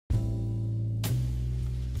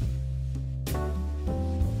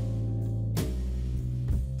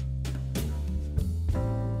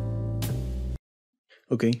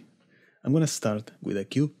Okay, I'm gonna start with a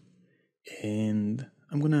cube and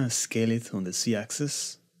I'm gonna scale it on the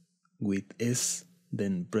z-axis with S,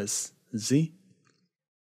 then press Z,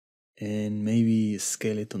 and maybe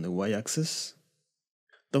scale it on the y-axis.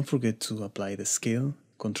 Don't forget to apply the scale,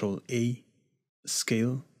 Ctrl A,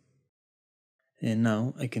 scale, and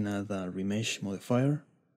now I can add a remesh modifier.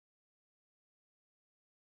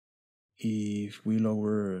 If we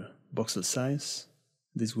lower voxel size,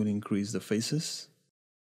 this will increase the faces.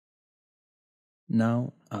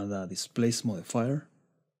 Now add a displace modifier.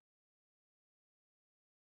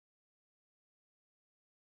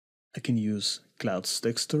 I can use clouds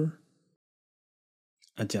texture,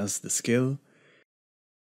 adjust the scale.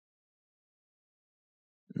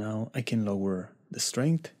 Now I can lower the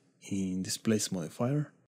strength in displace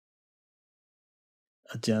modifier,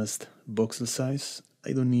 adjust voxel size.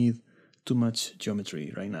 I don't need too much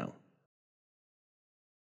geometry right now.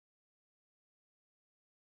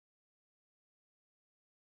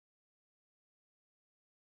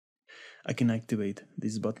 I can activate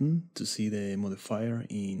this button to see the modifier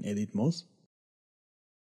in edit mode.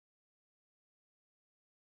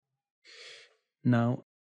 Now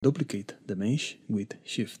duplicate the mesh with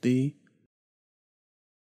Shift D.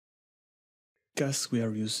 Because we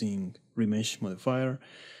are using remesh modifier,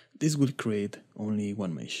 this will create only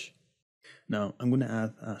one mesh. Now I'm going to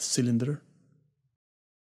add a cylinder.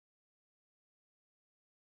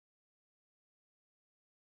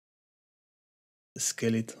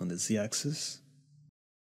 Scale it on the z-axis.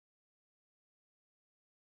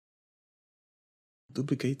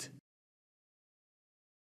 Duplicate.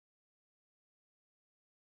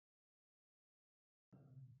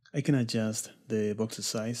 I can adjust the voxel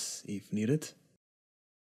size if needed.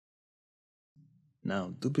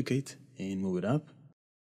 Now duplicate and move it up.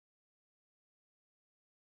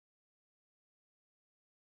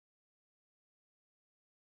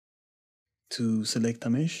 To select a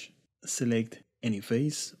mesh, select any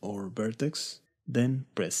face or vertex, then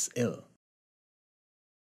press L.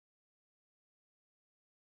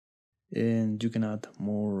 And you can add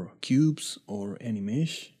more cubes or any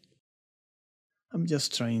mesh. I'm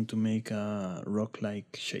just trying to make a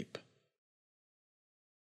rock-like shape.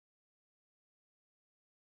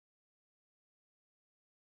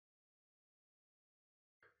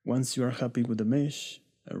 Once you are happy with the mesh,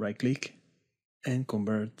 right-click and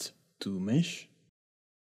convert to mesh.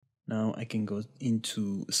 Now I can go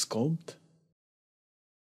into sculpt,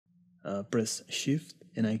 press shift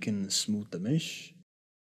and I can smooth the mesh.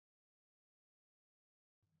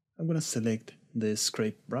 I'm gonna select the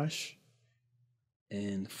scrape brush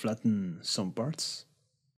and flatten some parts.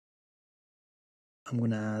 I'm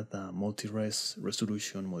gonna add a multi-res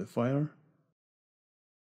resolution modifier,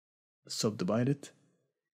 subdivide it.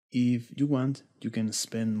 If you want, you can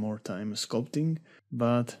spend more time sculpting,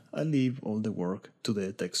 but I leave all the work to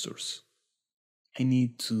the textures. I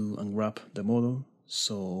need to unwrap the model,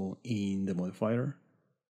 so in the modifier,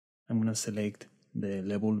 I'm gonna select the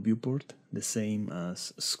level viewport, the same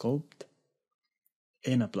as sculpt,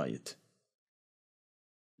 and apply it.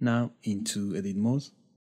 Now into edit mode,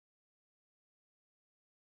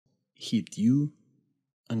 hit U,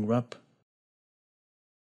 unwrap.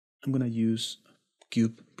 I'm gonna use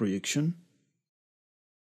cube projection.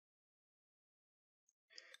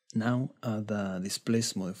 Now add the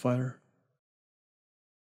displace modifier.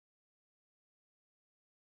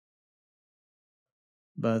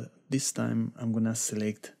 But this time I'm gonna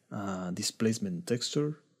select a displacement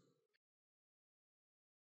texture.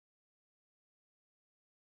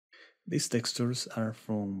 These textures are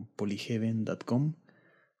from polyhaven.com.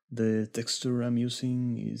 The texture I'm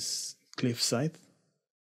using is cliffside.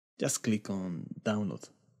 Just click on download.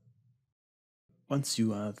 Once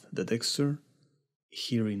you add the texture,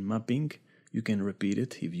 here in mapping, you can repeat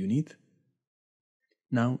it if you need.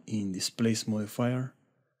 Now in displace modifier,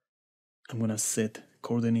 I'm gonna set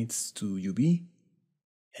coordinates to UV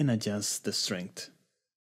and adjust the strength.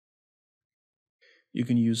 You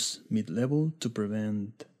can use mid-level to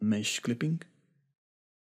prevent mesh clipping.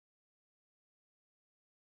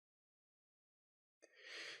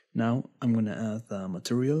 Now I'm gonna add a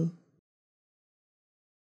material.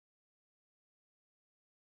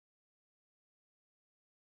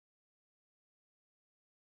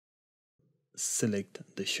 Select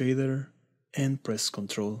the shader and press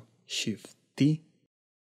Ctrl Shift T.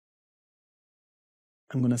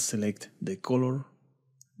 I'm gonna select the color,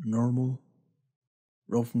 normal,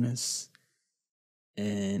 roughness,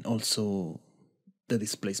 and also the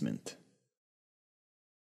displacement.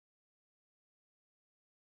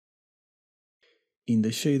 In the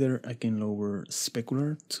shader, I can lower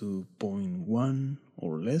specular to 0.1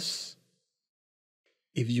 or less.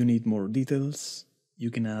 If you need more details,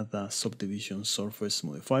 you can add a subdivision surface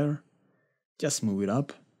modifier. Just move it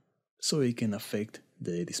up so it can affect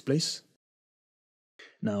the displays.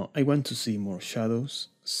 Now I want to see more shadows,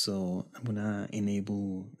 so I'm gonna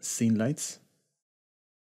enable scene lights,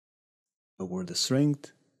 lower the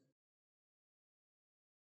strength.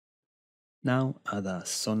 Now add a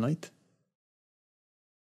sunlight.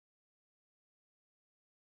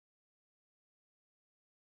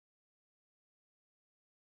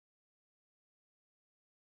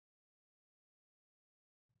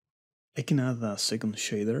 I can add a second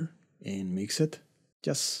shader and mix it.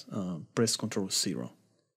 Just press Ctrl 0.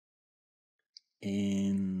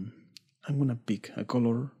 And I'm gonna pick a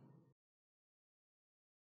color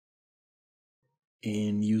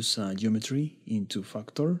and use a geometry into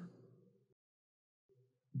factor.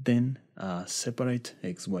 Then separate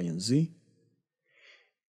X, Y, and Z.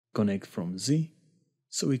 Connect from Z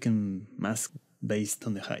so we can mask based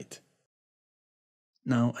on the height.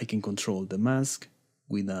 Now I can control the mask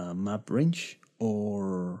with a map range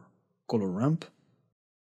or color ramp.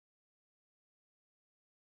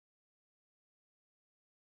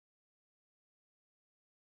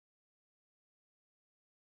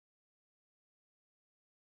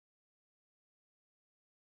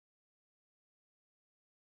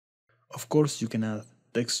 Of course, you can add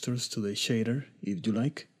textures to the shader if you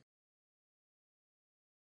like.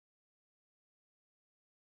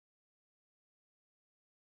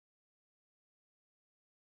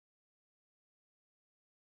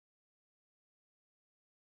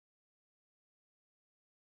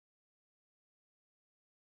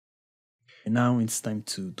 And now it's time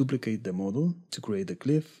to duplicate the model to create the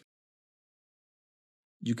cliff.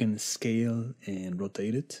 You can scale and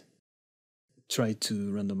rotate it. Try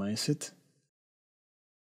to randomize it.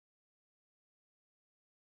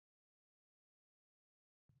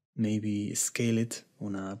 Maybe scale it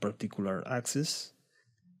on a particular axis.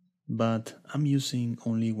 But I'm using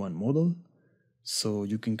only one model, so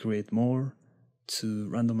you can create more to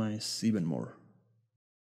randomize even more.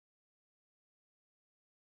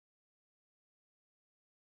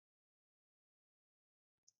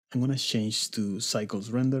 I'm gonna change to cycles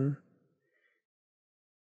render.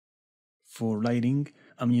 For lighting,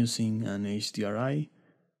 I'm using an HDRI.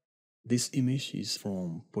 This image is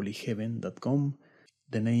from polyhaven.com.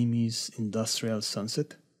 The name is Industrial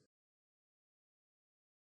Sunset.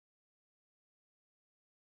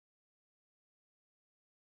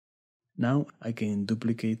 Now I can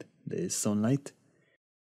duplicate the sunlight.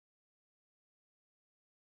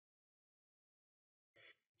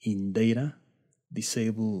 In data,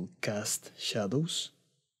 disable cast shadows.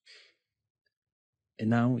 And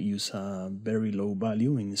now use a very low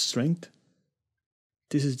value in strength.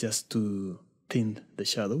 This is just to tint the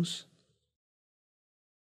shadows.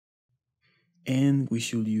 And we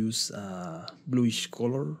should use a bluish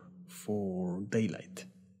color for daylight.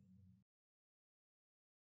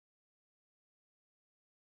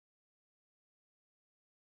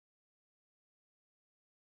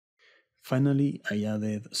 Finally, I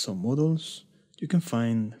added some models. You can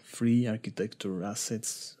find free architecture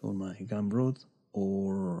assets on my Gumroad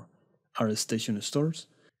or ArtStation stores.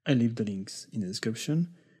 I leave the links in the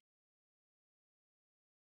description.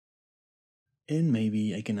 And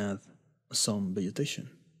maybe I can add some vegetation.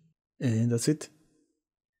 And that's it.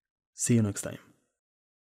 See you next time.